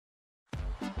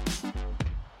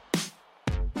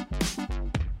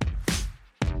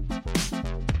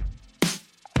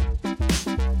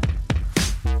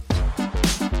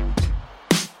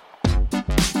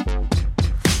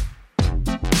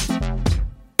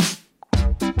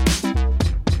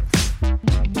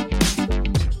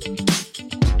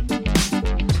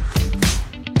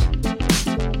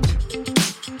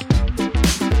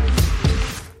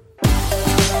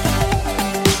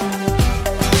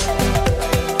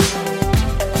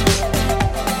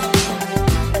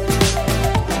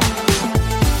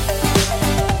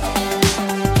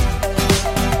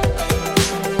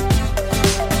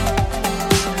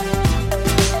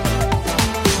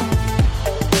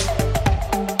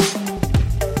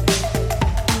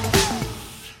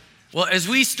Well, as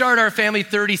we start our Family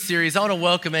 30 series, I want to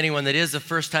welcome anyone that is a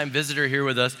first-time visitor here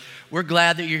with us. We're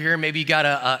glad that you're here. Maybe you got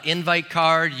an invite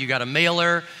card, you got a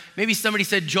mailer. Maybe somebody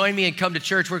said, join me and come to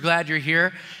church. We're glad you're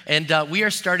here. And we are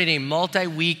starting a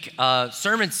multi-week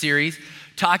sermon series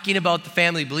talking about the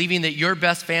family, believing that your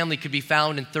best family could be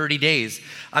found in 30 days.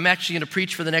 I'm actually going to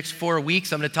preach for the next 4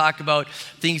 weeks. I'm going to talk about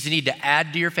things you need to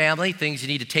add to your family, things you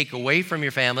need to take away from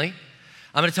your family.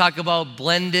 I'm going to talk about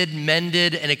blended,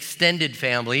 mended, and extended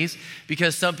families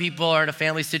because some people are in a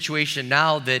family situation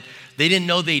now that they didn't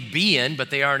know they'd be in, but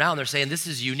they are now, and they're saying, this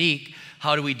is unique.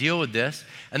 How do we deal with this?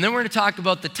 And then we're going to talk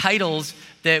about the titles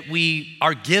that we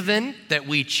are given, that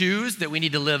we choose, that we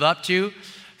need to live up to.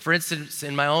 For instance,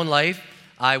 in my own life,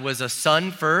 I was a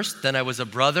son first, then I was a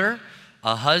brother,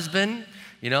 a husband,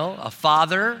 a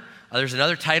father. There's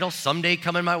another title someday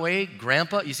coming my way,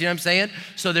 grandpa. You see what I'm saying?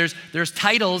 So there's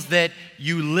titles that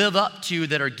you live up to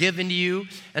that are given to you.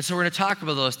 And so we're going to talk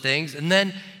about those things. And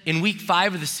then in week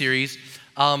 5 of the series,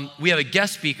 we have a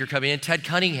guest speaker coming in, Ted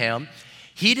Cunningham.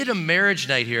 He did a marriage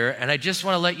night here. And I just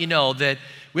want to let you know that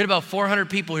we had about 400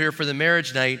 people here for the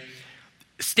marriage night.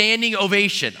 Standing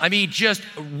ovation. I mean, just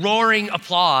roaring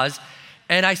applause.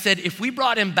 And I said, if we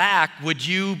brought him back, would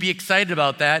you be excited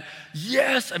about that?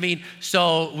 Yes.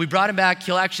 So we brought him back.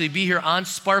 He'll actually be here on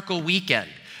Sparkle Weekend.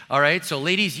 All right. So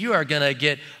ladies, you are going to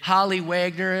get Holly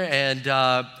Wagner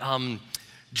and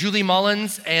Julie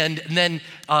Mullins and then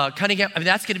Cunningham.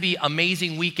 That's going to be an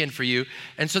amazing weekend for you.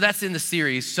 And so that's in the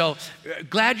series. So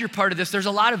glad you're part of this. There's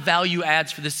a lot of value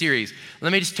adds for the series.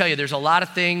 Let me just tell you, there's a lot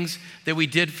of things that we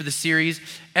did for the series.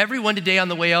 Everyone today on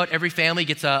the way out, every family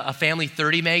gets a Family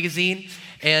 30 magazine.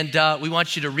 And we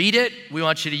want you to read it. We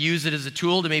want you to use it as a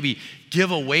tool to maybe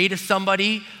give away to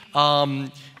somebody.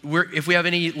 If we have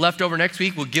any left over next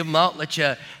week, we'll give them out, let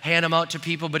you hand them out to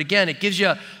people. But again, it gives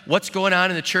you what's going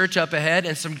on in the church up ahead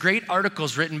and some great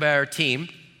articles written by our team.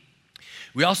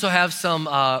 We also have some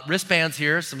wristbands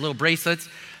here, some little bracelets.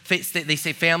 They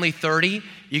say Family 30.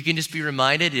 You can just be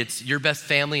reminded it's your best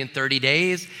family in 30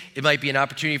 days. It might be an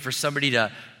opportunity for somebody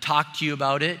to talk to you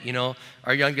about it.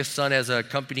 Our youngest son has a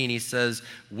company and he says,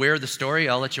 wear the story.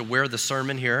 I'll let you wear the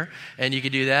sermon here. And you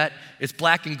can do that. It's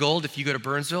black and gold. If you go to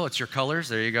Burnsville, it's your colors.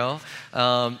 There you go.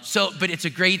 But it's a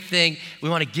great thing. We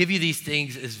want to give you these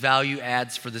things as value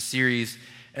adds for the series.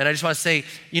 And I just want to say,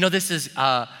 this is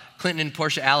Clinton and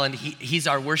Portia Allen. He's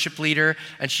our worship leader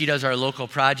and she does our local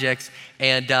projects.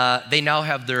 And they now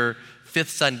have their 5th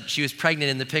son. She was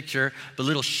pregnant in the picture, but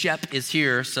little Shep is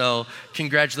here. So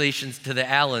congratulations to the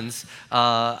Allens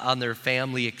on their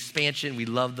family expansion. We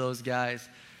love those guys.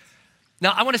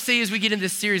 Now, I want to say as we get into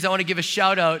this series, I want to give a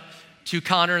shout out to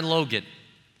Connor and Logan.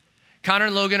 Connor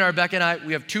and Logan, Rebecca and I,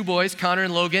 we have 2 boys, Connor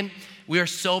and Logan. We are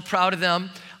so proud of them.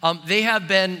 They have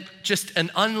been just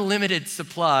an unlimited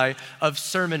supply of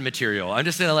sermon material. I'm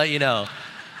just going to let you know.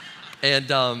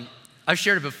 And I've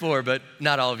shared it before, but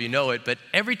not all of you know it. But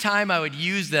every time I would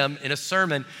use them in a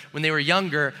sermon when they were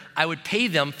younger, I would pay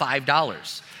them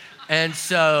 $5. And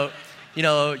so,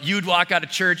 you'd walk out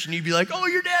of church and you'd be like, oh,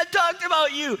 your dad talked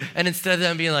about you. And instead of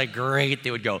them being like, great,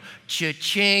 they would go,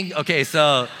 cha-ching. Okay,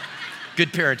 so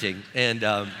good parenting. And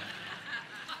but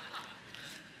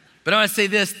I want to say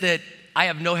this, that I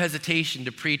have no hesitation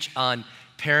to preach on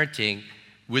parenting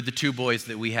with the 2 boys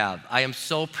that we have. I am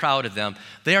so proud of them.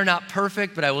 They are not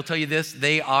perfect, but I will tell you this,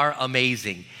 they are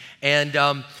amazing.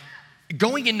 And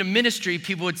going into ministry,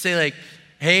 people would say like,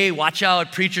 hey, watch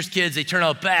out, preacher's kids, they turn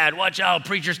out bad. Watch out,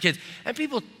 preacher's kids. And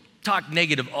people talk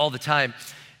negative all the time.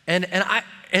 And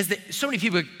so many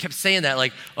people kept saying that,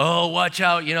 like, oh, watch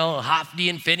out, Hophni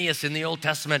and Phinehas in the Old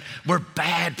Testament were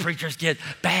bad preacher's kids,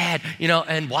 bad,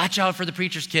 and watch out for the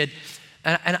preacher's kid.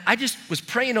 And I just was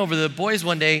praying over the boys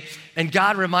one day, and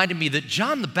God reminded me that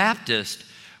John the Baptist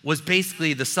was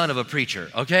basically the son of a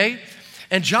preacher, okay?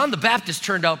 And John the Baptist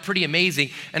turned out pretty amazing,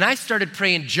 and I started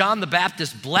praying John the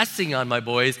Baptist blessing on my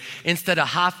boys instead of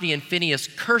Hophni and Phinehas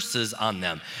curses on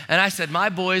them. And I said, my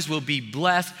boys will be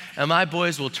blessed, and my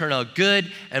boys will turn out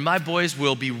good, and my boys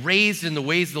will be raised in the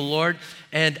ways of the Lord.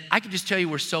 And I can just tell you,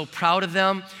 we're so proud of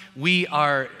them.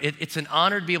 It's an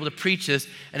honor to be able to preach this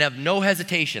and have no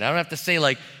hesitation. I don't have to say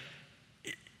like,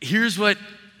 here's what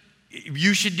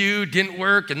you should do, didn't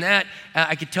work, and that.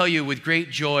 I could tell you with great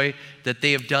joy that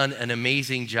they have done an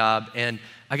amazing job. And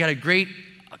I got a great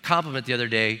compliment the other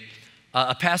day.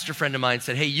 A pastor friend of mine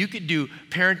said, hey, you could do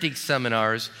parenting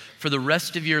seminars for the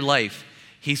rest of your life.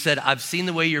 He said, I've seen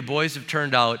the way your boys have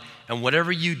turned out, and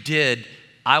whatever you did,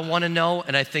 I want to know,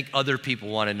 and I think other people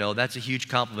want to know. That's a huge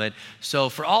compliment. So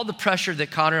for all the pressure that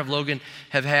Connor and Logan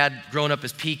have had growing up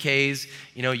as PKs,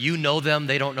 you know them,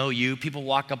 they don't know you. People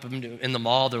walk up in the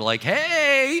mall, they're like,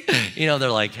 hey, they're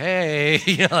like,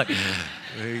 hey, like,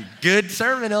 good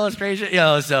sermon illustration,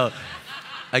 so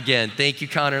again, thank you,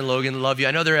 Connor and Logan, love you.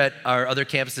 I know they're at our other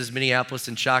campuses, Minneapolis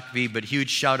and Shakopee, but huge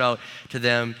shout out to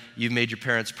them. You've made your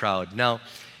parents proud. Now,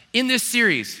 in this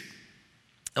series,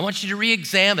 I want you to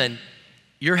re-examine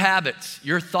your habits,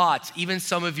 your thoughts, even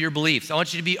some of your beliefs. I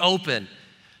want you to be open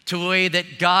to the way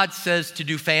that God says to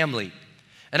do family.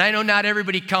 And I know not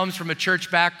everybody comes from a church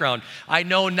background. I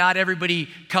know not everybody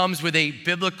comes with a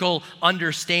biblical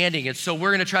understanding. And so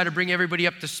we're going to try to bring everybody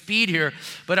up to speed here.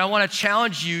 But I want to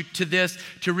challenge you to this,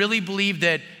 to really believe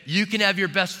that you can have your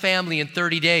best family in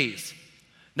 30 days.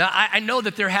 Now, I know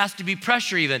that there has to be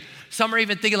pressure even. Some are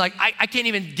even thinking like, I can't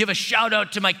even give a shout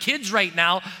out to my kids right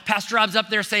now. Pastor Rob's up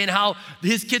there saying how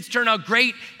his kids turn out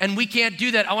great and we can't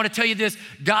do that. I want to tell you this,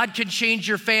 God can change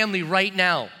your family right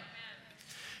now.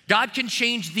 God can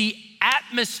change the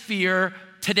atmosphere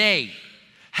today.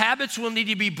 Habits will need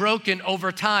to be broken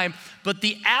over time, but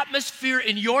the atmosphere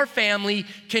in your family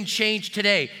can change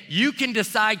today. You can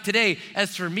decide today,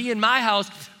 as for me and my house,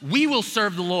 we will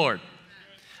serve the Lord.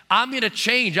 I'm going to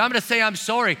change. I'm going to say I'm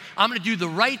sorry. I'm going to do the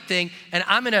right thing, and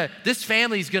this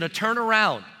family is going to turn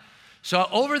around. So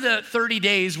over the 30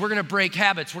 days, we're going to break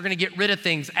habits. We're going to get rid of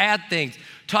things, add things,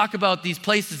 talk about these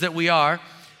places that we are.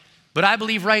 But I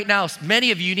believe right now,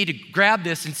 many of you need to grab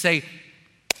this and say,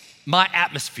 my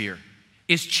atmosphere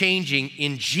is changing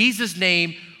in Jesus'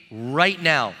 name right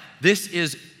now. This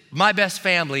is my best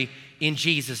family in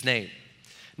Jesus' name.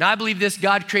 Now I believe this,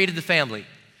 God created the family.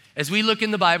 As we look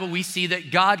in the Bible, we see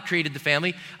that God created the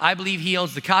family. I believe he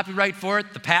owns the copyright for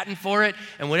it, the patent for it,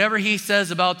 and whatever he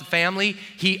says about the family,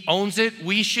 he owns it.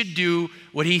 We should do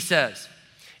what he says.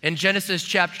 In Genesis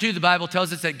chapter 2, the Bible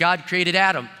tells us that God created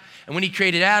Adam. And when he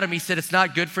created Adam, he said it's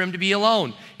not good for him to be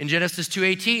alone. In Genesis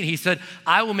 2:18, he said,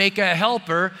 I will make a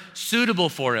helper suitable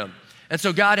for him. And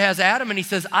so God has Adam and he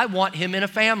says, I want him in a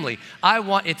family.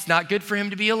 It's not good for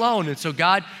him to be alone. And so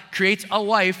God creates a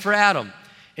wife for Adam.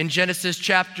 In Genesis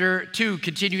chapter 2,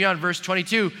 continuing on verse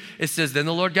 22, it says, Then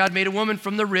the Lord God made a woman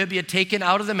from the rib he had taken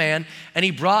out of the man, and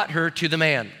he brought her to the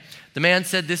man. The man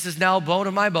said, This is now bone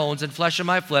of my bones and flesh of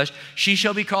my flesh. She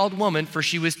shall be called woman, for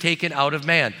she was taken out of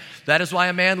man. That is why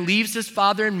a man leaves his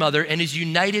father and mother and is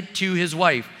united to his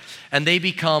wife, and they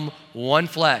become one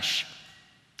flesh.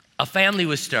 A family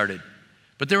was started,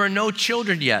 but there were no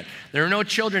children yet. There were no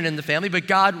children in the family, but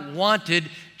God wanted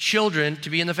children to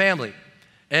be in the family.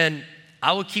 And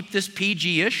I will keep this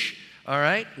PG-ish, all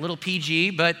right, a little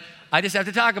PG, but I just have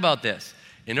to talk about this.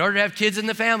 In order to have kids in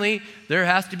the family, there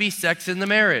has to be sex in the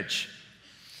marriage.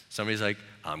 Somebody's like,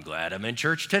 I'm glad I'm in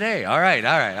church today. All right,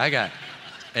 I got it.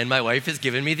 And my wife is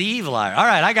giving me the evil eye. All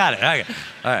right, I got it.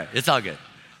 All right, it's all good.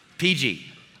 PG.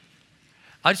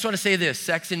 I just want to say this,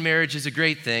 sex in marriage is a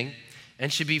great thing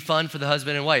and should be fun for the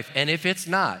husband and wife. And if it's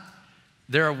not,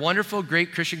 there are wonderful,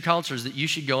 great Christian counselors that you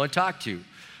should go and talk to.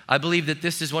 I believe that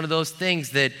this is one of those things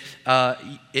that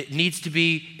it needs to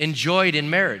be enjoyed in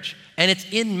marriage. And it's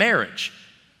in marriage.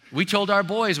 We told our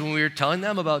boys when we were telling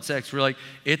them about sex, we're like,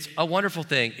 it's a wonderful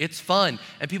thing. It's fun.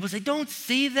 And people say, don't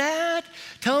see that.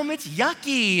 Tell them it's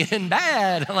yucky and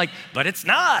bad. I'm like, but it's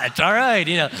not. All right,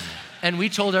 And we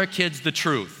told our kids the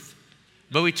truth.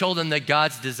 But we told them that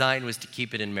God's design was to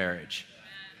keep it in marriage.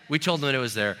 We told them it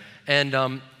was there. And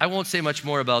I won't say much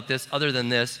more about this other than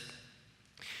this.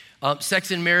 Sex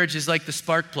in marriage is like the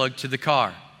spark plug to the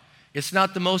car. It's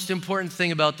not the most important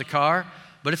thing about the car,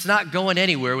 but it's not going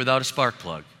anywhere without a spark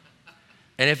plug.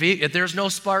 And if there's no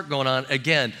spark going on,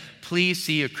 again, please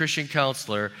see a Christian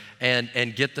counselor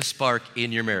and get the spark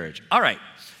in your marriage. All right,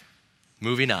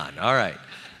 moving on. All right.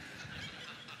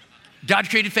 God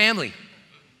created family.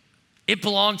 It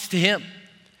belongs to him.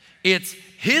 It's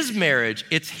his marriage,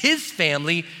 it's his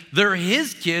family, they're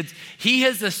his kids. He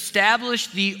has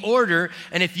established the order,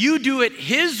 and if you do it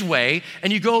his way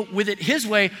and you go with it his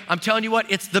way, I'm telling you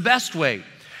what, it's the best way.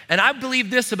 And I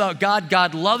believe this about God.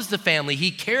 God loves the family.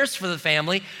 He cares for the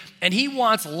family, and he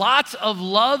wants lots of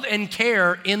love and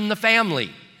care in the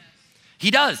family.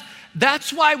 He does.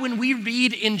 That's why when we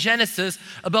read in Genesis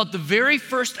about the very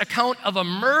first account of a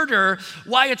murder,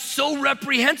 why it's so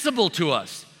reprehensible to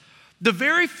us. The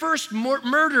very first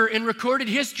murder in recorded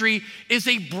history is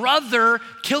a brother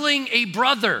killing a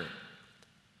brother.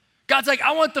 God's like,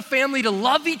 I want the family to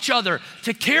love each other,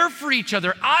 to care for each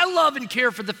other. I love and care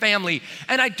for the family,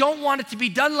 and I don't want it to be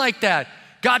done like that.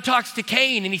 God talks to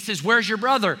Cain, and he says, where's your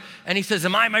brother? And he says,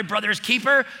 am I my brother's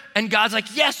keeper? And God's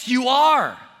like, yes, you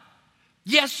are.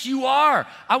 Yes, you are.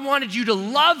 I wanted you to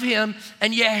love him,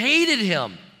 and you hated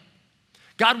him.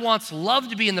 God wants love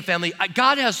to be in the family.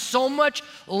 God has so much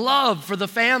love for the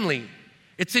family.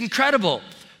 It's incredible.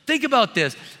 Think about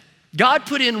this. God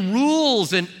put in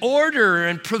rules and order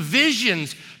and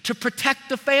provisions to protect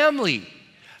the family,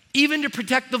 even to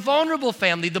protect the vulnerable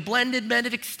family, the blended,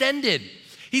 blended, extended.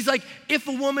 He's like, if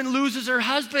a woman loses her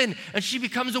husband and she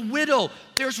becomes a widow,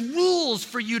 there's rules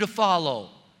for you to follow.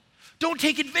 Don't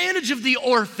take advantage of the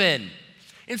orphan.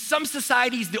 In some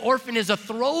societies, the orphan is a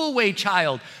throwaway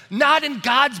child, not in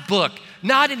God's book,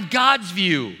 not in God's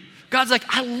view. God's like,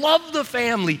 I love the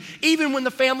family, even when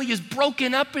the family is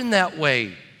broken up in that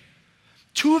way.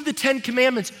 2 of the 10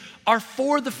 commandments are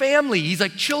for the family. He's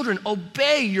like, children,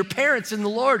 obey your parents in the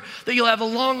Lord, that you'll have a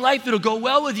long life, it'll go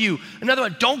well with you. Another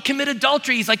one, don't commit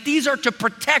adultery. He's like, these are to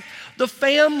protect the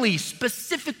family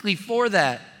specifically for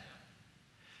that.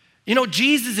 You know,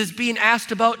 Jesus is being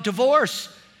asked about divorce.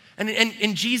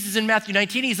 And Jesus in Matthew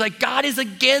 19, he's like, God is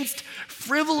against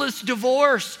frivolous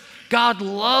divorce. God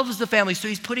loves the family, so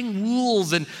he's putting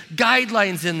rules and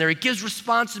guidelines in there. He gives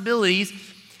responsibilities,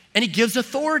 and he gives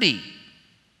authority.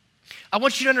 I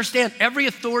want you to understand, every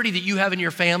authority that you have in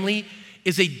your family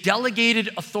is a delegated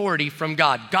authority from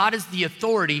God. God is the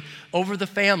authority over the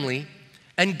family,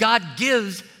 and God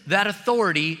gives that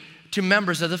authority to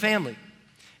members of the family.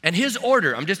 And his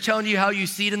order, I'm just telling you how you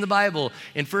see it in the Bible.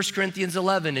 In 1 Corinthians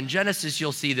 11, in Genesis,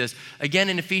 you'll see this. Again,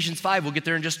 in Ephesians 5, we'll get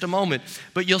there in just a moment.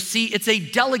 But you'll see it's a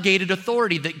delegated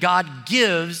authority that God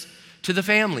gives to the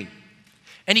family.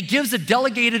 And he gives a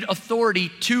delegated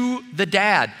authority to the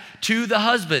dad, to the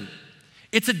husband.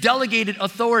 It's a delegated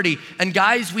authority. And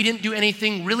guys, we didn't do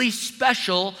anything really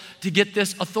special to get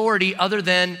this authority other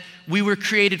than we were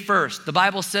created first. The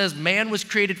Bible says man was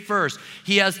created first.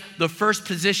 He has the first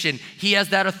position. He has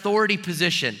that authority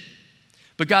position.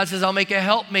 But God says, I'll make a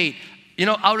helpmate,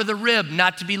 out of the rib,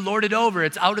 not to be lorded over.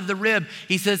 It's out of the rib.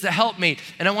 He says, a helpmate.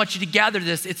 And I want you to gather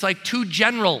this. It's like 2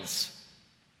 generals.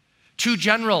 2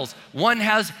 generals. One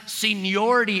has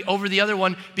seniority over the other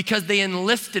one because they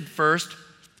enlisted first,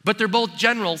 but they're both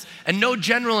generals. And no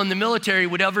general in the military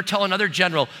would ever tell another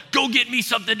general, go get me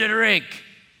something to drink.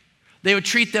 They would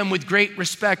treat them with great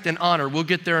respect and honor. We'll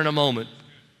get there in a moment.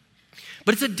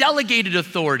 But it's a delegated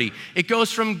authority. It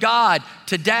goes from God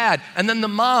to dad. And then the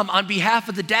mom, on behalf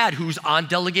of the dad, who's on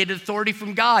delegated authority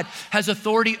from God, has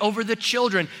authority over the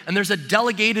children. And there's a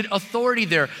delegated authority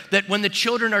there that when the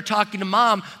children are talking to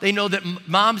mom, they know that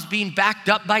mom's being backed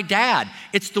up by dad.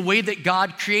 It's the way that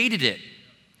God created it.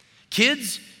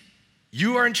 Kids,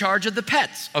 you are in charge of the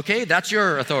pets, okay? That's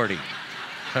your authority,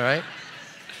 all right?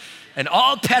 And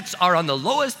all pets are on the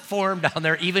lowest form down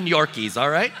there, even Yorkies, all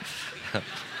right?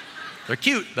 They're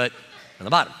cute, but on the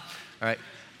bottom, all right?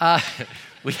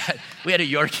 We had a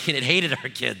Yorkie, and it hated our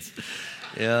kids.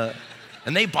 Yeah.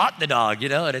 And they bought the dog,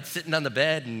 and it's sitting on the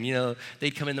bed, and,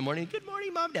 they'd come in the morning, good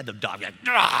morning, Mom, Dad. The dog, like,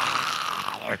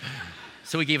 Rawr!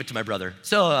 So we gave it to my brother.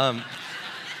 So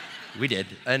we did.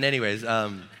 And anyways,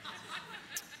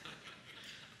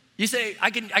 you say, I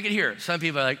can hear some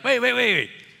people are like, wait.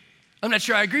 I'm not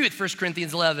sure I agree with 1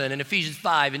 Corinthians 11 and Ephesians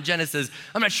 5 and Genesis.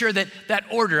 I'm not sure that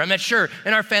order. I'm not sure.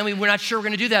 In our family, we're not sure we're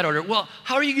going to do that order. Well,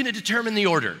 how are you going to determine the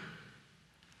order?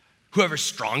 Whoever's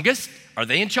strongest, are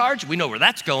they in charge? We know where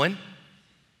that's going.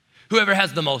 Whoever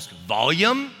has the most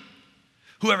volume,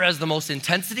 whoever has the most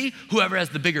intensity, whoever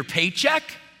has the bigger paycheck.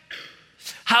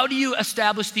 How do you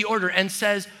establish the order and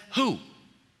says who?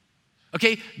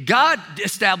 Okay, God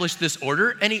established this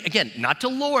order, and he, again, not to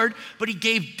lord, but he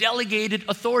gave delegated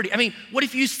authority. I mean, what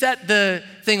if you set the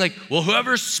thing like, well,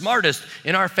 whoever's smartest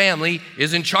in our family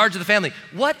is in charge of the family?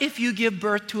 What if you give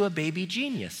birth to a baby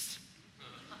genius?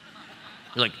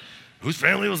 You're like, whose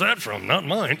family was that from? Not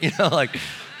mine. I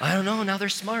don't know, now they're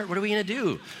smart. What are we gonna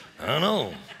do? I don't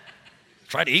know.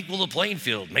 Try to equal the playing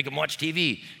field, make them watch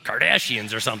TV,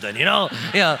 Kardashians or something, You know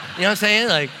what I'm saying?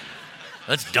 Like,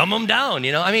 let's dumb them down,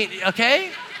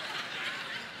 okay?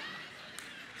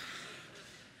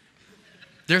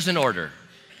 There's an order.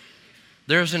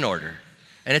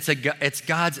 And it's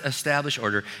God's established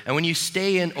order. And when you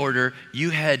stay in order,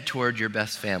 you head toward your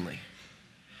best family.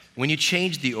 When you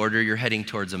change the order, you're heading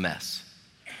towards a mess.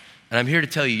 And I'm here to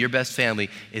tell you, your best family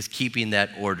is keeping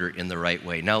that order in the right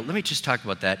way. Now, let me just talk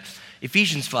about that.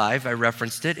 Ephesians 5, I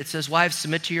referenced it. It says, wives,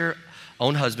 submit to your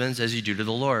own husbands as you do to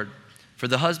the Lord. For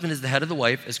the husband is the head of the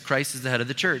wife, as Christ is the head of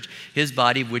the church, his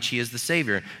body of which he is the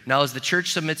Savior. Now, as the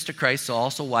church submits to Christ, so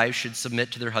also wives should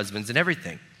submit to their husbands in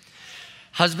everything.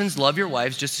 Husbands, love your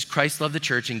wives just as Christ loved the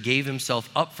church and gave himself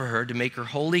up for her to make her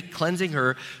holy, cleansing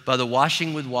her by the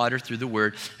washing with water through the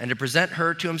word, and to present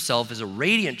her to himself as a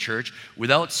radiant church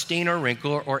without stain or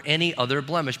wrinkle or any other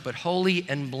blemish, but holy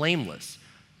and blameless.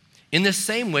 In the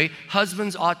same way,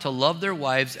 husbands ought to love their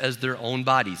wives as their own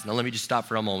bodies. Now let me just stop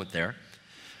for a moment there.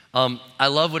 I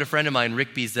love what a friend of mine,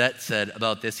 Rick Bizet, said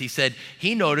about this. He said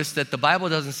he noticed that the Bible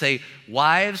doesn't say,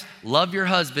 wives, love your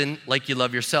husband like you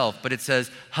love yourself, but it says,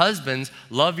 husbands,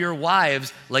 love your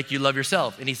wives like you love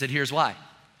yourself. And he said, here's why.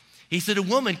 He said a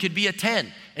woman could be a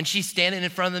 10, and she's standing in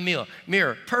front of the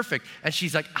mirror, perfect, and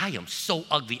she's like, I am so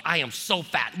ugly, I am so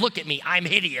fat, look at me, I'm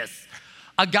hideous.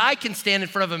 A guy can stand in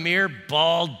front of a mirror,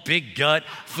 bald, big gut,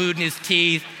 food in his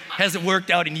teeth, hasn't worked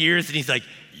out in years, and he's like,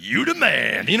 you the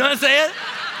man. You know what I'm saying?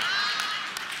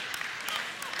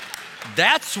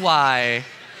 That's why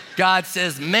God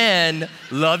says, men,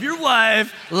 love your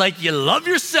wife like you love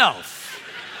yourself.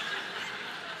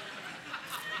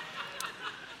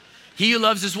 He who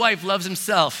loves his wife loves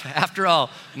himself. After all,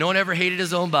 no one ever hated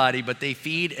his own body, but they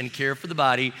feed and care for the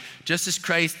body, just as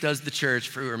Christ does the church,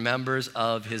 for we're members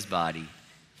of his body.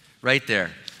 Right there.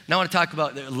 Now I want to talk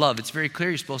about love. It's very clear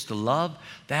you're supposed to love.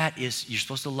 You're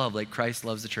supposed to love like Christ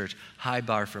loves the church. High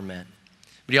bar for men.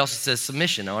 But he also says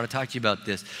submission. I want to talk to you about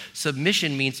this.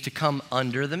 Submission means to come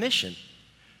under the mission.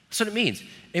 That's what it means.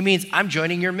 It means I'm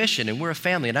joining your mission, and we're a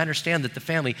family, and I understand that the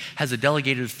family has a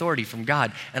delegated authority from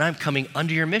God, and I'm coming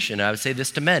under your mission. And I would say this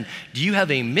to men. Do you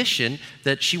have a mission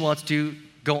that she wants to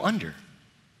go under?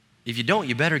 If you don't,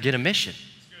 you better get a mission.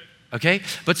 Okay?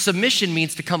 But submission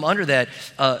means to come under that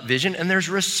vision, and there's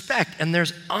respect, and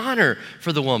there's honor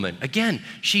for the woman. Again,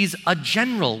 she's a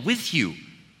general with you.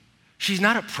 She's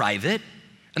not a private.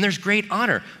 And there's great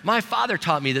honor. My father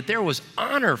taught me that there was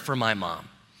honor for my mom.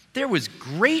 There was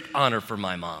great honor for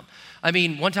my mom. I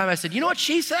mean, one time I said, you know what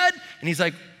she said? And he's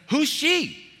like, who's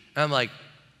she? And I'm like,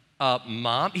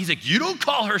 Mom. He's like, you don't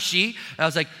call her she. And I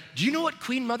was like, do you know what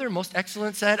Queen Mother Most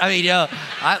Excellent said? I mean,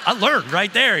 I learned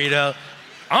right there,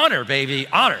 honor, baby,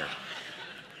 honor.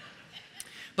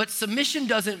 But submission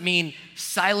doesn't mean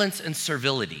silence and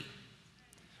servility.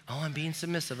 Oh, I'm being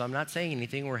submissive. I'm not saying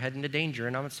anything. We're heading to danger,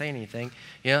 and I'm not saying anything.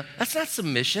 That's not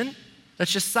submission.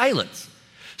 That's just silence.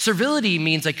 Servility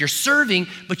means like you're serving,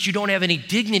 but you don't have any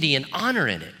dignity and honor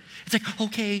in it. It's like,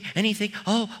 okay, anything.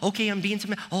 Oh, okay, I'm being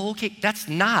submissive. Oh, okay. That's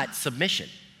not submission.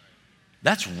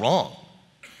 That's wrong.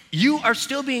 You are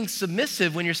still being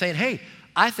submissive when you're saying, hey,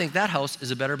 I think that house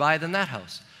is a better buy than that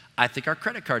house. I think our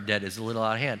credit card debt is a little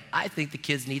out of hand. I think the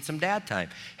kids need some dad time.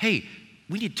 Hey,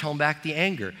 we need to tone back the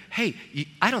anger. Hey,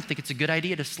 I don't think it's a good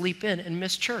idea to sleep in and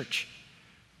miss church.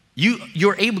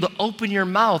 You're able to open your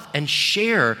mouth and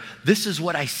share, this is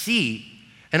what I see.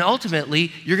 And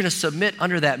ultimately, you're going to submit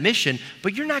under that mission,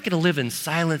 but you're not going to live in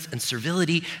silence and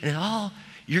servility and all.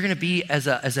 You're going to be as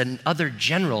an other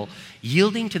general,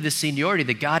 yielding to the seniority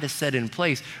that God has set in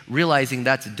place, realizing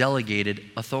that's delegated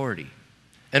authority.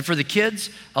 And for the kids,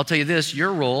 I'll tell you this,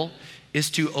 your role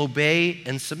is to obey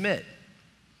and submit.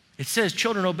 It says,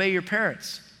 children, obey your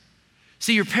parents.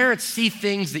 See, your parents see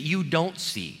things that you don't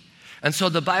see. And so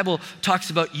the Bible talks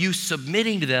about you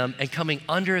submitting to them and coming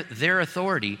under their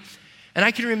authority. And I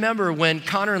can remember when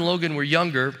Connor and Logan were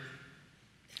younger,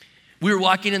 we were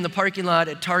walking in the parking lot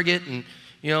at Target, and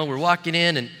we're walking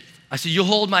in, and I said, you'll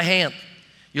hold my hand.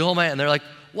 You'll hold my hand. And they're like,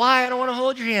 why? I don't want to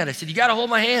hold your hand. I said, you got to hold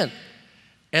my hand.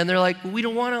 And they're like, we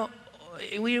don't want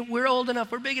to, we're old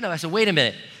enough, we're big enough. I said, wait a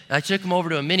minute. And I took them over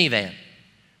to a minivan.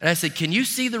 And I said, can you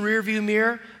see the rear view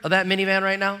mirror of that minivan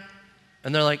right now?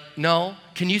 And they're like, no.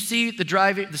 Can you see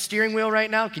the steering wheel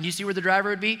right now? Can you see where the driver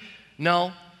would be?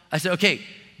 No. I said, okay,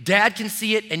 Dad can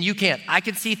see it and you can't. I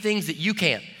can see things that you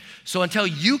can't. So until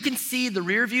you can see the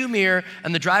rear view mirror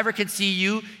and the driver can see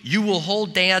you, you will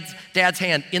hold Dad's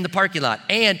hand in the parking lot.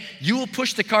 And you will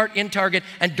push the cart in Target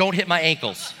and don't hit my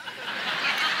ankles.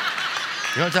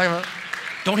 You know what I'm talking about?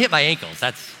 Don't hit my ankles.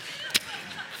 That's...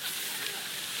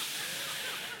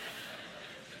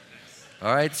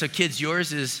 All right, so kids,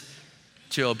 yours is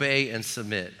to obey and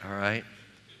submit, all right?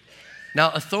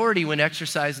 Now, authority, when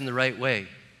exercised in the right way,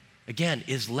 again,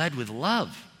 is led with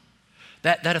love.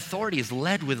 That authority is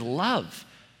led with love.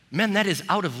 Men, that is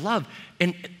out of love.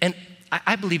 And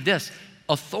I believe this,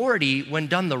 authority, when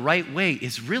done the right way,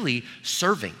 is really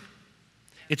serving.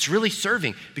 It's really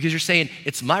serving because you're saying,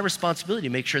 it's my responsibility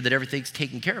to make sure that everything's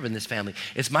taken care of in this family.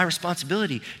 It's my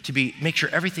responsibility to make sure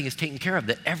everything is taken care of,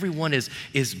 that everyone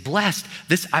is blessed.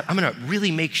 I'm going to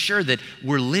really make sure that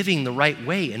we're living the right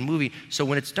way and moving. So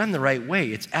when it's done the right way,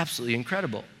 it's absolutely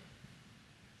incredible.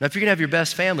 Now, if you're going to have your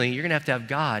best family, you're going to have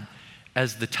God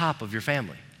as the top of your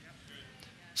family.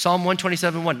 Psalm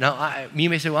 127:1. Now, you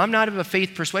may say, well, I'm not of a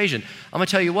faith persuasion. I'm going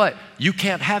to tell you what, you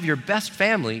can't have your best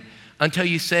family until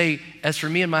you say, as for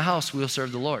me and my house, we'll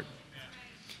serve the Lord.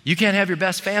 You can't have your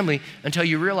best family until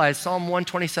you realize Psalm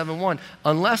 127:1,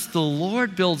 unless the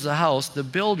Lord builds a house, the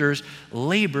builders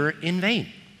labor in vain.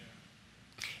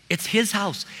 It's his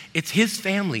house, it's his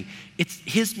family, it's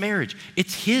his marriage,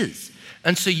 it's his.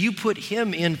 And so you put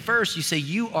him in first. You say,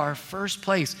 you are first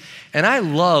place. And I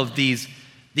love these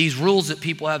rules that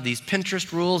people have, these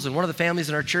Pinterest rules, and one of the families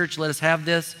in our church let us have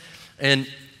this. And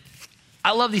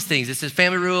I love these things. It says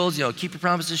family rules, keep your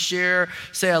promises, share,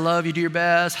 say I love you, do your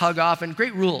best, hug often.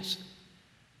 Great rules.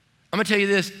 I'm going to tell you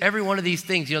this, every one of these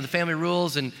things, the family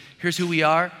rules and here's who we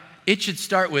are, it should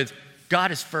start with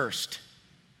God is first.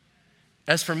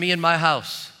 As for me and my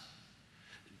house,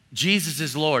 Jesus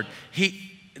is Lord.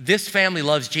 This family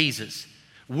loves Jesus.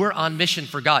 We're on mission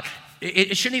for God.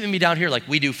 It shouldn't even be down here like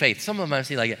we do faith. Some of them I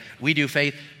see like we do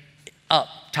faith, up,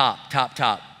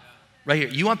 top. Right here.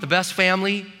 You want the best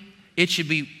family? It should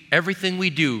be everything we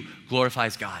do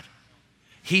glorifies God.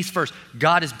 He's first.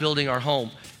 God is building our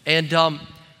home. And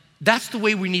that's the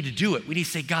way we need to do it. We need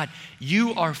to say, God,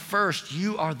 you are first.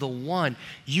 You are the one.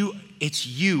 It's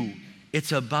you.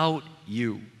 It's about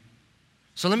you.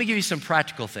 So let me give you some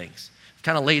practical things. I've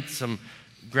kind of laid some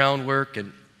groundwork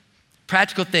and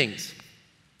practical things.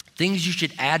 Things you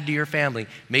should add to your family.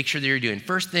 Make sure that you're doing.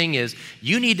 First thing is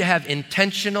you need to have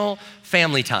intentional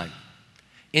family time.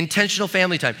 Intentional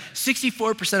family time.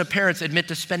 64% of parents admit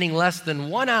to spending less than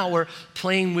 1 hour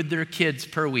playing with their kids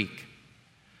per week.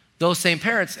 Those same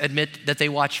parents admit that they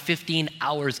watch 15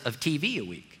 hours of TV a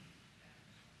week.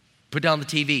 Put down the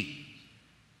TV.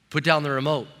 Put down the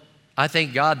remote. I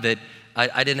thank God that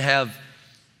I didn't have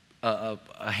a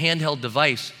handheld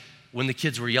device when the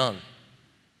kids were young.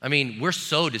 I mean, we're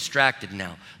so distracted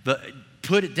now. But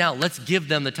put it down. Let's give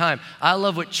them the time. I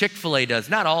love what Chick-fil-A does.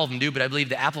 Not all of them do, but I believe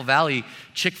the Apple Valley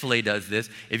Chick-fil-A does this.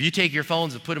 If you take your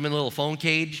phones and put them in a little phone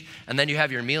cage, and then you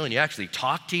have your meal and you actually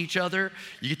talk to each other,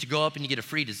 you get to go up and you get a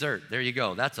free dessert. There you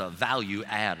go. That's a value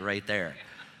add right there.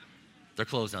 They're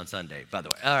closed on Sunday, by the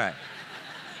way. All right.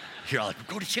 You're all like,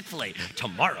 go to Chick-fil-A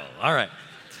tomorrow. All right.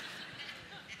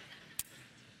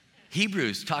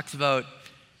 Hebrews talks about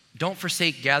don't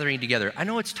forsake gathering together. I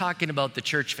know it's talking about the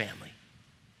church family.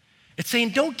 It's saying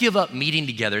don't give up meeting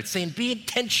together. It's saying be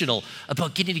intentional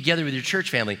about getting together with your church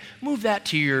family. Move that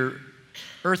to your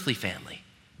earthly family,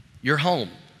 your home.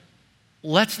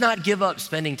 Let's not give up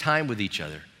spending time with each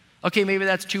other. Okay, maybe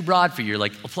that's too broad for you.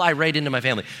 Like, apply right into my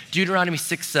family. Deuteronomy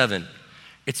 6:7.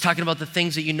 It's talking about the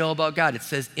things that you know about God. It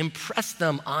says, impress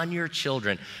them on your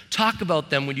children. Talk about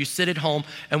them when you sit at home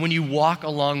and when you walk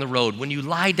along the road, when you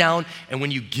lie down and when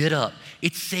you get up.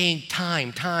 It's saying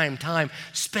time.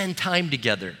 Spend time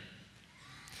together.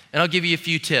 And I'll give you a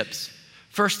few tips.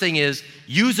 First thing is,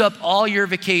 use up all your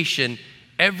vacation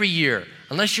every year.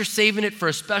 Unless you're saving it for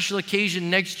a special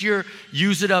occasion next year,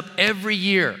 use it up every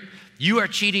year. You are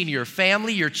cheating your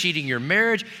family, you're cheating your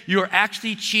marriage, you're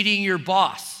actually cheating your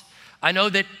boss. I know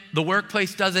that the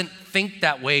workplace doesn't think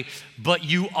that way, but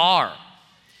you are.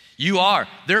 You are.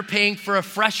 They're paying for a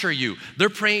fresher you. They're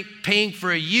paying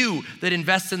for a you that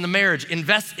invests in the marriage,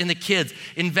 invests in the kids,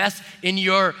 invests in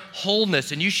your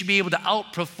wholeness. And you should be able to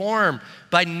outperform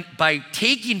by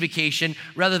taking vacation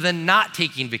rather than not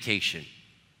taking vacation.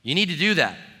 You need to do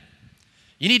that.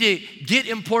 You need to get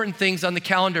important things on the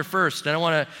calendar first. And I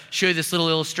want to show you this little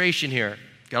illustration here.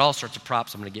 Got all sorts of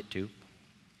props I'm going to get to.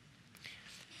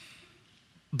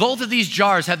 Both of these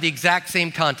jars have the exact same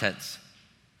contents.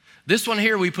 This one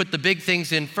here, we put the big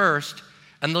things in first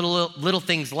and little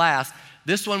things last.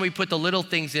 This one, we put the little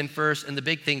things in first and the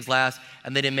big things last,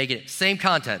 and they didn't make it. Same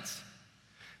contents.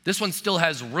 This one still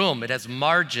has room. It has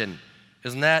margin.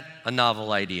 Isn't that a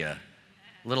novel idea?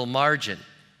 Little margin.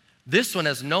 This one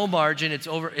has no margin.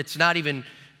 It's not even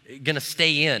going to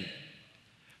stay in.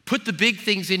 Put the big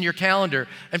things in your calendar,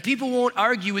 and people won't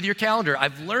argue with your calendar.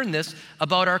 I've learned this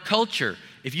about our culture.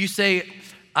 If you say,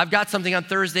 I've got something on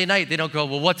Thursday night, they don't go,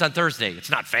 well, what's on Thursday?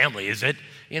 It's not family, is it?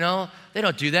 They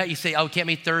don't do that. You say, oh, we can't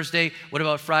meet Thursday. What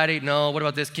about Friday? No. What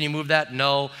about this? Can you move that?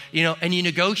 No. And you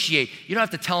negotiate. You don't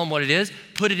have to tell them what it is.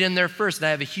 Put it in there first. And I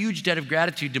have a huge debt of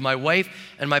gratitude to my wife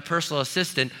and my personal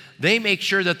assistant. They make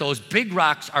sure that those big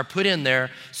rocks are put in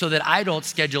there so that I don't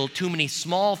schedule too many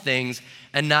small things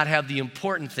and not have the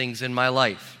important things in my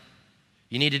life.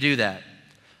 You need to do that.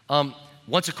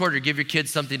 Once a quarter, give your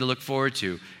kids something to look forward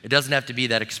to. It doesn't have to be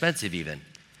that expensive even.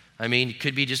 I mean, it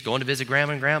could be just going to visit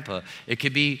grandma and grandpa. It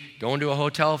could be going to a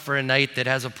hotel for a night that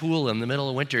has a pool in the middle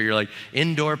of winter. You're like,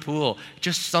 indoor pool.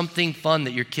 Just something fun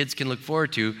that your kids can look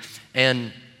forward to.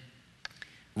 And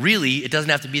Really, it doesn't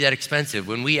have to be that expensive.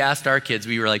 When we asked our kids,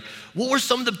 we were like, what were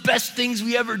some of the best things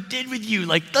we ever did with you?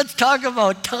 Like, let's talk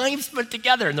about time spent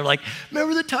together. And they're like,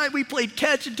 remember the time we played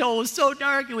catch until it was so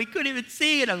dark and we couldn't even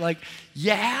see? And I'm like,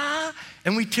 yeah,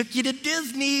 and we took you to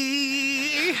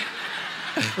Disney.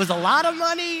 It was a lot of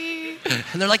money.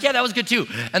 And they're like, yeah, that was good too.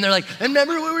 And they're like, and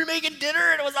remember when we were making dinner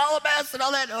and it was all a mess and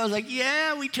all that? And I was like,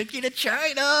 yeah, we took you to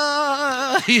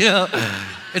China. You know,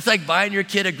 it's like buying your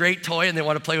kid a great toy and they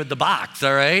want to play with the box,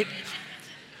 all right?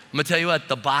 I'm going to tell you what,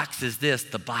 the box is this.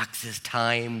 The box is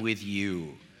time with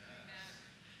you.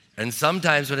 And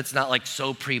sometimes when it's not like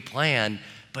so pre-planned,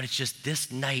 but it's just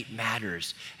this night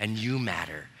matters and you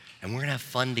matter and we're going to have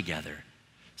fun together.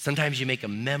 Sometimes you make a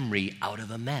memory out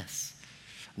of a mess.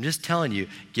 I'm just telling you,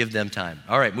 give them time.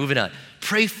 All right, moving on.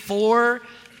 Pray for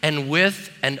and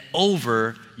with and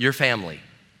over your family.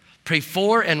 Pray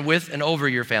for and with and over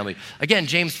your family. Again,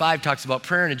 James 5 talks about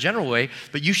prayer in a general way,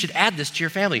 but you should add this to your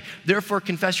family. Therefore,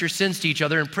 confess your sins to each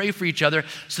other and pray for each other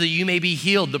so that you may be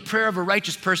healed. The prayer of a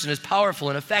righteous person is powerful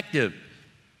and effective.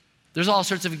 There's all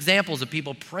sorts of examples of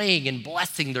people praying and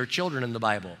blessing their children in the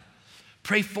Bible.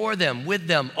 Pray for them, with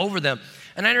them, over them.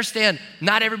 And I understand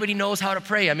not everybody knows how to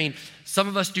pray. I mean, some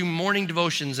of us do morning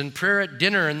devotions and prayer at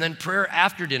dinner and then prayer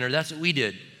after dinner. That's what we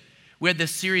did. We had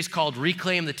this series called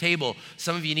Reclaim the Table.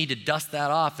 Some of you need to dust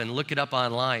that off and look it up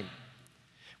online.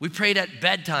 We prayed at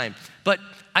bedtime. But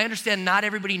I understand not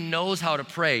everybody knows how to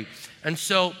pray. And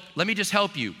so let me just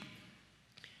help you.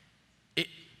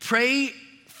 Pray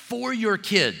for your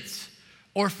kids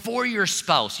or for your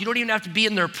spouse. You don't even have to be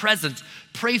in their presence.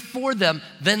 Pray for them,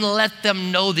 then let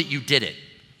them know that you did it.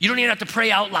 You don't even have to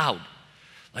pray out loud.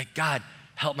 Like, God,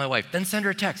 help my wife. Then send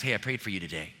her a text. Hey, I prayed for you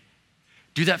today.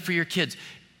 Do that for your kids.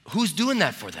 Who's doing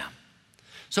that for them?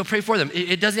 So pray for them.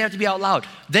 It doesn't have to be out loud.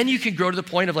 Then you can grow to the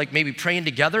point of like maybe praying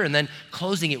together and then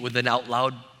closing it with an out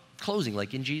loud closing,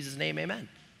 like in Jesus' name, amen.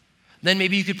 Then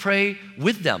maybe you could pray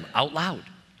with them out loud.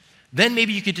 Then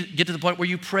maybe you could get to the point where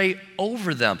you pray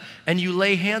over them and you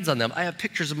lay hands on them. I have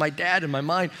pictures of my dad in my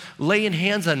mind laying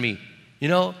hands on me, you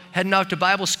know, heading out to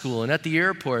Bible school and at the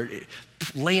airport,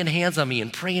 laying hands on me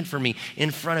and praying for me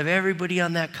in front of everybody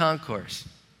on that concourse.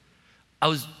 I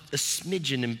was a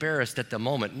smidgen embarrassed at the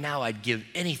moment. Now I'd give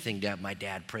anything to have my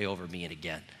dad pray over me and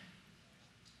again.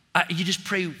 You just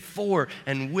pray for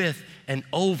and with and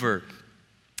over.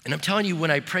 And I'm telling you,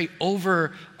 when I pray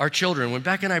over our children, when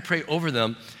Becca and I pray over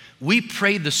them, we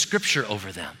pray the scripture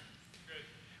over them.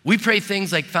 We pray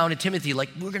things like found in Timothy, like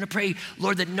we're going to pray,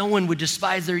 Lord, that no one would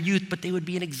despise their youth, but they would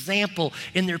be an example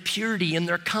in their purity, in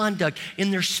their conduct, in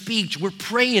their speech. We're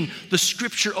praying the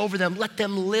scripture over them. Let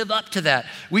them live up to that.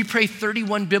 We pray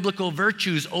 31 biblical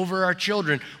virtues over our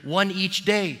children, one each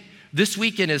day. This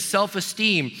weekend is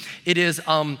self-esteem. It is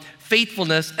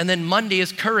faithfulness, and then Monday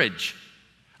is courage.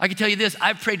 I can tell you this,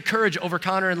 I've prayed courage over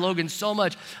Connor and Logan so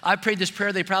much. I prayed this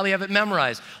prayer, they probably have it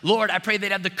memorized. Lord, I pray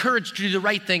they'd have the courage to do the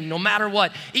right thing no matter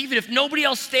what. Even if nobody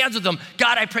else stands with them,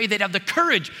 God, I pray they'd have the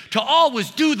courage to always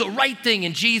do the right thing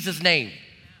in Jesus' name.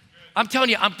 I'm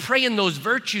telling you, I'm praying those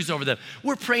virtues over them.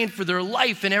 We're praying for their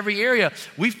life in every area.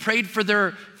 We've prayed for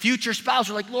their future spouse.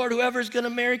 We're like, Lord, whoever's going to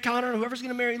marry Connor, whoever's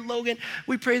going to marry Logan,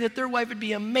 we pray that their wife would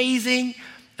be amazing.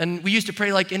 And we used to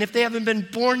pray like, and if they haven't been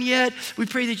born yet, we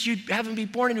pray that you have them be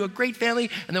born into a great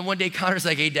family. And then one day Connor's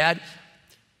like, hey, Dad,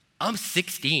 I'm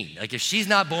 16. Like, if she's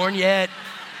not born yet,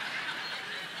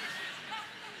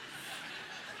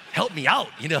 help me out.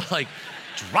 You know, like,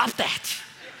 drop that.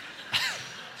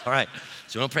 All right,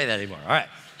 so we don't pray that anymore. All right.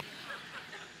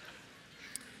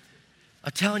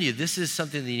 I'm telling you, this is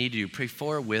something that you need to do. Pray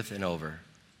for, with, and over.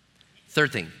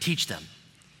 Third thing, teach them.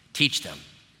 Teach them.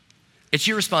 It's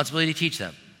your responsibility to teach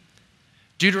them.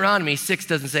 Deuteronomy 6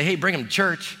 doesn't say, hey, bring them to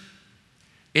church.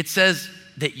 It says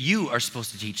that you are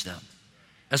supposed to teach them.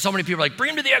 And so many people are like, bring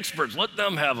them to the experts. Let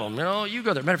them have them. You know, you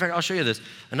go there. Matter of fact, I'll show you this.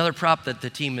 Another prop that the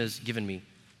team has given me.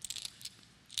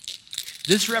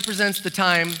 This represents the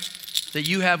time that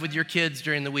you have with your kids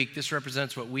during the week. This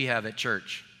represents what we have at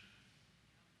church.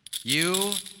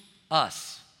 You,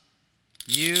 us.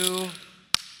 You,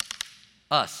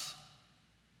 us.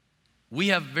 We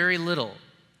have very little.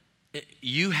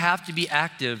 You have to be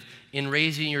active in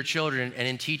raising your children and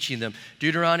in teaching them.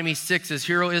 Deuteronomy 6 says,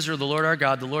 Hear, O Israel, the Lord our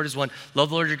God, the Lord is one. Love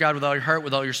the Lord your God with all your heart,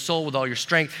 with all your soul, with all your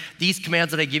strength. These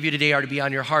commands that I give you today are to be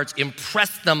on your hearts.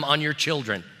 Impress them on your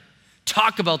children.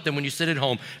 Talk about them when you sit at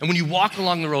home and when you walk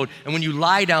along the road and when you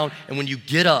lie down and when you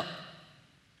get up.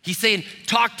 He's saying,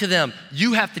 talk to them.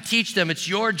 You have to teach them. It's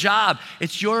your job.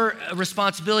 It's your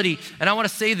responsibility. And I want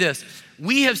to say this.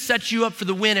 We have set you up for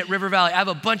the win at River Valley. I have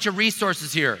a bunch of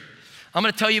resources here. I'm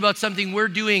gonna tell you about something we're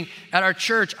doing at our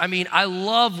church. I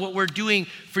love what we're doing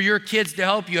for your kids to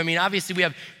help you. Obviously we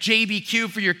have JBQ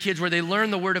for your kids where they learn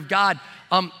the Word of God.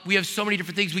 We have so many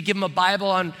different things. We give them a Bible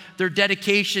on their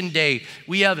dedication day.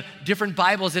 We have different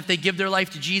Bibles if they give their life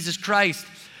to Jesus Christ.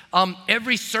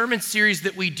 Every sermon series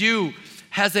that we do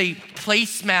has a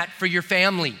placemat for your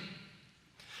family.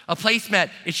 A placemat,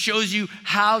 it shows you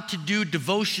how to do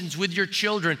devotions with your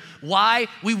children. Why?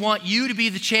 We want you to be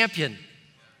the champion.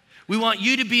 We want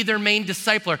you to be their main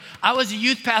discipler. I was a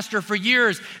youth pastor for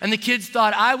years, and the kids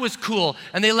thought I was cool,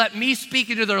 and they let me speak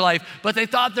into their life, but they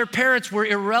thought their parents were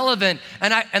irrelevant,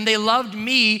 and they loved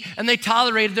me, and they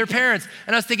tolerated their parents.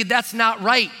 And I was thinking, that's not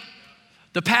right.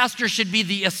 The pastor should be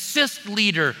the assist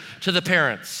leader to the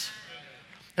parents.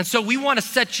 And so we want to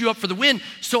set you up for the win.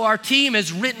 So our team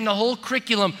has written a whole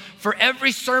curriculum for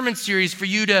every sermon series for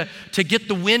you to get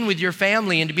the win with your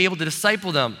family and to be able to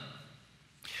disciple them.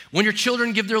 When your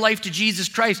children give their life to Jesus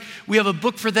Christ, we have a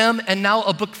book for them and now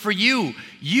a book for you.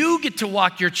 You get to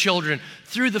walk your children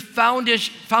through the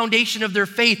foundation of their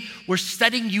faith. We're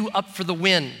setting you up for the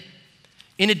win.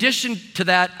 In addition to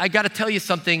that, I got to tell you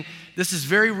something. This is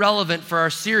very relevant for our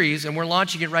series, and we're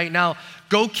launching it right now.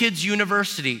 Go Kids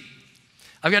University.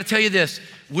 I've got to tell you this.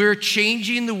 We're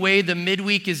changing the way the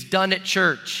midweek is done at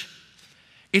church.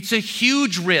 It's a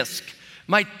huge risk.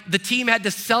 The team had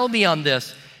to sell me on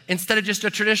this. Instead of just a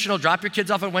traditional drop your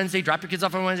kids off on Wednesday, drop your kids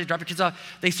off on Wednesday, drop your kids off,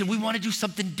 they said, we want to do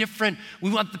something different. We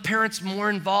want the parents more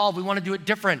involved. We want to do it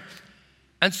different.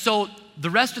 And so the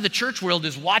rest of the church world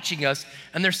is watching us,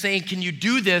 and they're saying, can you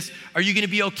do this? Are you going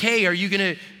to be okay? Are you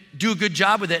going to do a good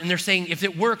job with it? And they're saying, if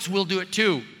it works, we'll do it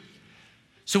too.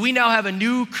 So we now have a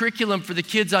new curriculum for the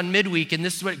kids on midweek, and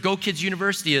this is what Go Kids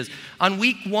University is. On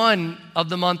week 1 of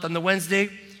the month, on the Wednesday,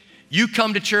 you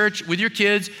come to church with your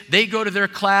kids, they go to their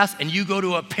class, and you go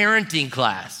to a parenting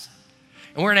class.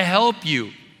 And we're gonna help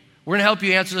you. We're gonna help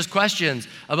you answer those questions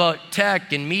about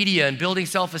tech and media and building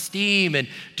self-esteem and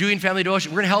doing family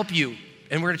devotion. We're gonna help you,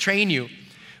 and we're gonna train you.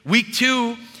 Week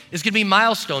 2 is gonna be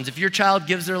milestones. If your child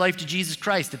gives their life to Jesus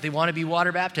Christ, if they wanna be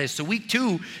water baptized. So week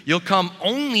 2, you'll come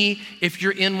only if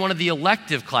you're in one of the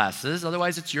elective classes.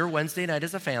 Otherwise, it's your Wednesday night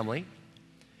as a family.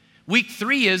 Week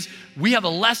 3 is we have a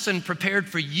lesson prepared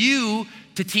for you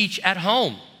to teach at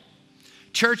home.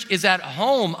 Church is at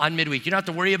home on midweek. You don't have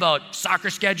to worry about soccer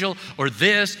schedule or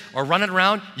this or running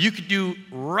around. You could do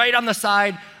right on the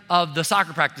side of the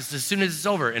soccer practice as soon as it's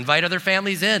over. Invite other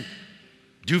families in.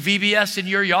 Do VBS in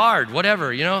your yard,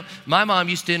 whatever, My mom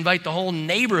used to invite the whole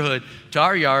neighborhood to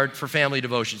our yard for family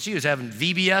devotion. She was having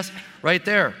VBS right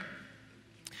there.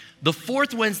 The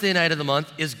 4th Wednesday night of the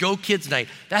month is Go Kids Night.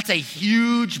 That's a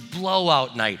huge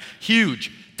blowout night,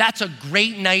 huge. That's a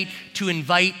great night to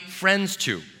invite friends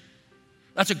to.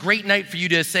 That's a great night for you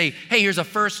to say, hey, here's a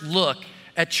first look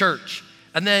at church.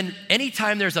 And then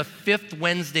anytime there's a 5th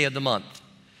Wednesday of the month,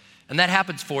 and that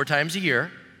happens 4 times a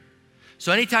year.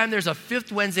 So anytime there's a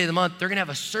 5th Wednesday of the month, they're gonna have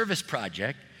a service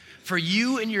project for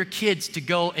you and your kids to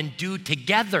go and do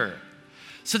together.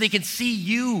 So they can see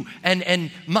you and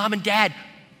mom and dad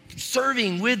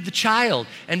serving with the child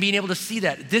and being able to see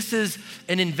that. This is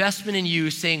an investment in you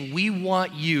saying, we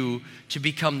want you to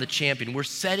become the champion. We're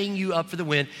setting you up for the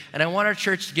win. And I want our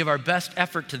church to give our best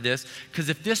effort to this, because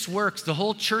if this works, the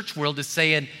whole church world is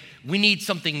saying, we need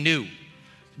something new.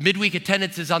 Midweek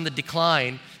attendance is on the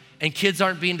decline and kids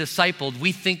aren't being discipled.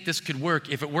 We think this could work.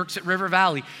 If it works at River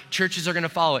Valley, churches are gonna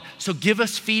follow it. So give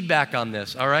us feedback on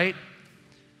this, all right?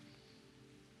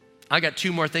 I got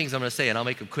 2 more things I'm gonna say, and I'll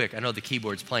make them quick. I know the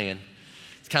keyboard's playing.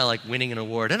 It's kind of like winning an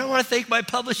award. And I wanna thank my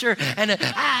publisher, and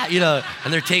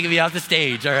and they're taking me off the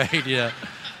stage, all right,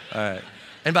 All right.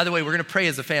 And by the way, we're gonna pray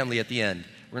as a family at the end.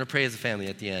 We're gonna pray as a family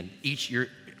at the end. Each your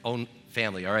own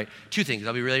family, all right? 2 things,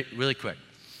 I'll be really, really quick.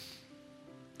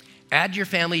 Add your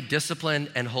family discipline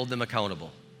and hold them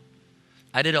accountable.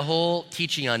 I did a whole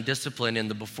teaching on discipline in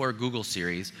the Before Google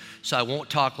series, so I won't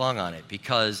talk long on it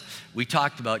because we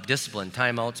talked about discipline,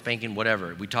 timeout, spanking,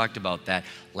 whatever. We talked about that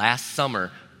last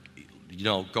summer.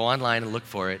 Go online and look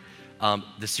for it.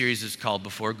 The series is called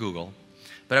Before Google.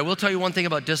 But I will tell you one thing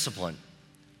about discipline.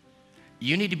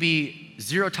 You need to be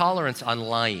 0 tolerance on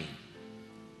lying.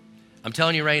 I'm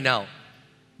telling you right now,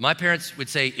 my parents would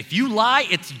say, if you lie,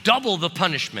 it's double the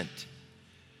punishment.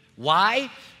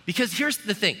 Why? Because here's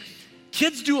the thing.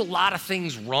 Kids do a lot of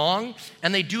things wrong,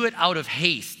 and they do it out of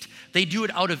haste. They do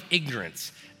it out of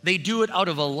ignorance. They do it out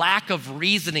of a lack of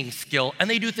reasoning skill, and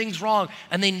they do things wrong,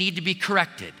 and they need to be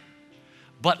corrected.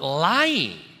 But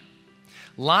lying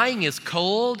is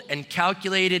cold and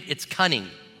calculated. It's cunning.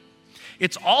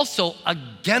 It's also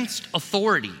against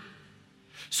authority.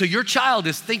 So your child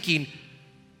is thinking,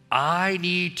 I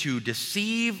need to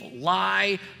deceive,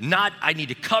 lie, I need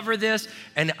to cover this,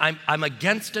 and I'm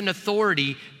against an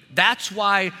authority. That's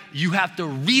why you have to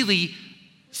really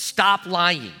stop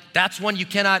lying. That's when you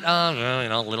cannot,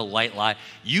 little white lie.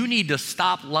 You need to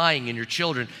stop lying in your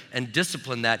children and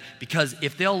discipline that, because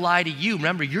if they'll lie to you,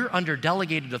 remember, you're under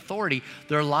delegated authority.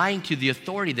 They're lying to the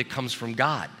authority that comes from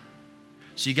God.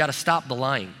 So you got to stop the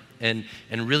lying and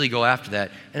really go after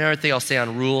that. And another thing I'll say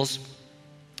on rules,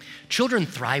 children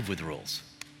thrive with rules.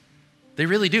 They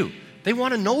really do. They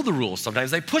want to know the rules sometimes.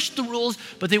 They push the rules,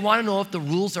 but they want to know if the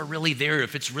rules are really there,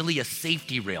 if it's really a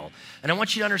safety rail. And I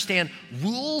want you to understand,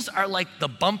 rules are like the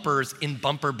bumpers in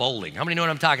bumper bowling. How many know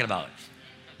what I'm talking about?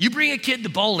 You bring a kid to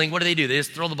bowling, what do? They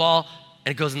just throw the ball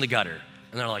and it goes in the gutter.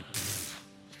 And they're like, pfft.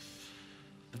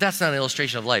 But that's not an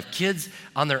illustration of life. Kids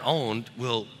on their own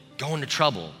will go into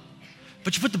trouble.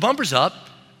 But you put the bumpers up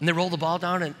and they roll the ball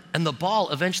down, and the ball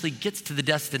eventually gets to the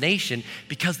destination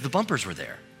because the bumpers were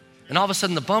there. And all of a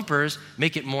sudden, the bumpers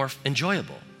make it more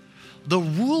enjoyable. The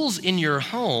rules in your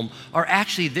home are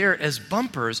actually there as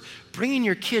bumpers, bringing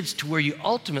your kids to where you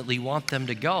ultimately want them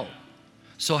to go.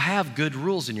 So have good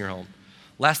rules in your home.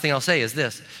 Last thing I'll say is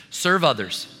this: serve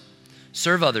others.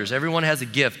 Serve others. Everyone has a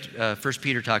gift, 1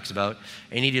 Peter talks about,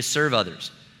 and you need to serve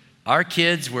others. Our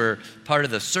kids were part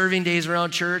of the serving days around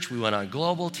church. We went on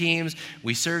global teams.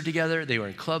 We served together. They were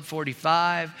in Club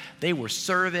 45. They were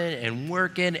serving and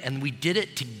working, and we did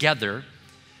it together.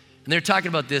 And they're talking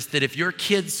about this, that if your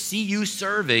kids see you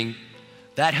serving,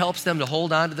 that helps them to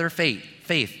hold on to their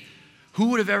faith. Who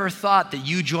would have ever thought that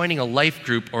you joining a life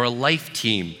group or a life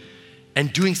team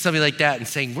and doing something like that and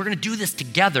saying, we're going to do this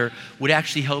together, would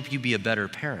actually help you be a better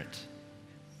parent?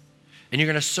 And you're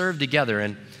going to serve together.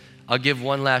 And I'll give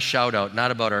one last shout out,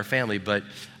 not about our family, but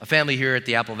a family here at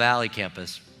the Apple Valley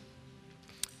campus.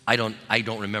 I don't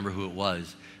remember who it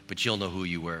was, but you'll know who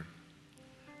you were.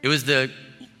 It was the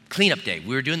cleanup day.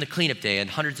 We were doing the cleanup day, and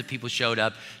hundreds of people showed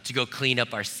up to go clean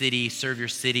up our city, serve your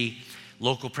city,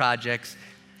 local projects.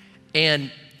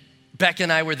 And Becca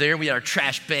and I were there. We had our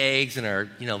trash bags and our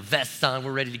vests on.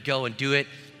 We're ready to go and do it.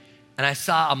 And I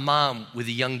saw a mom with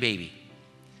a young baby.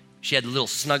 She had a little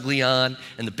snuggly on,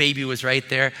 and the baby was right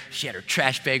there. She had her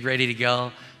trash bag ready to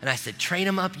go. And I said, train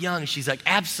them up young. She's like,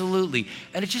 absolutely.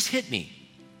 And it just hit me.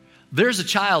 There's a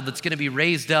child that's going to be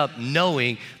raised up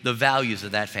knowing the values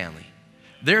of that family.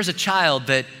 There's a child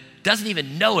that doesn't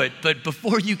even know it, but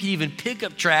before you can even pick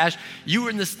up trash, you were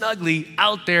in the snuggly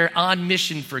out there on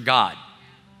mission for God.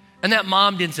 And that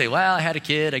mom didn't say, well, I had a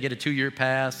kid, I get a 2-year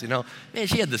pass. Man,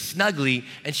 she had the snuggly,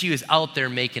 and she was out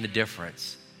there making a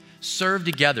difference. Serve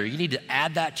together. You need to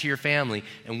add that to your family.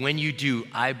 And when you do,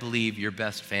 I believe your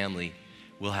best family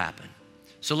will happen.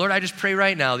 So Lord, I just pray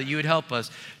right now that you would help us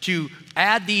to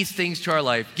add these things to our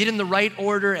life. Get in the right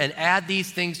order and add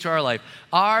these things to our life.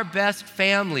 Our best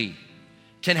family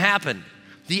can happen.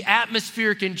 The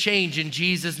atmosphere can change in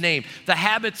Jesus' name. The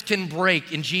habits can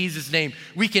break in Jesus' name.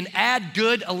 We can add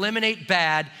good, eliminate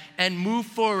bad, and move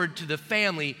forward to the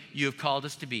family you have called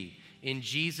us to be. In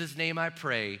Jesus' name I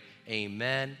pray,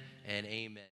 amen and amen.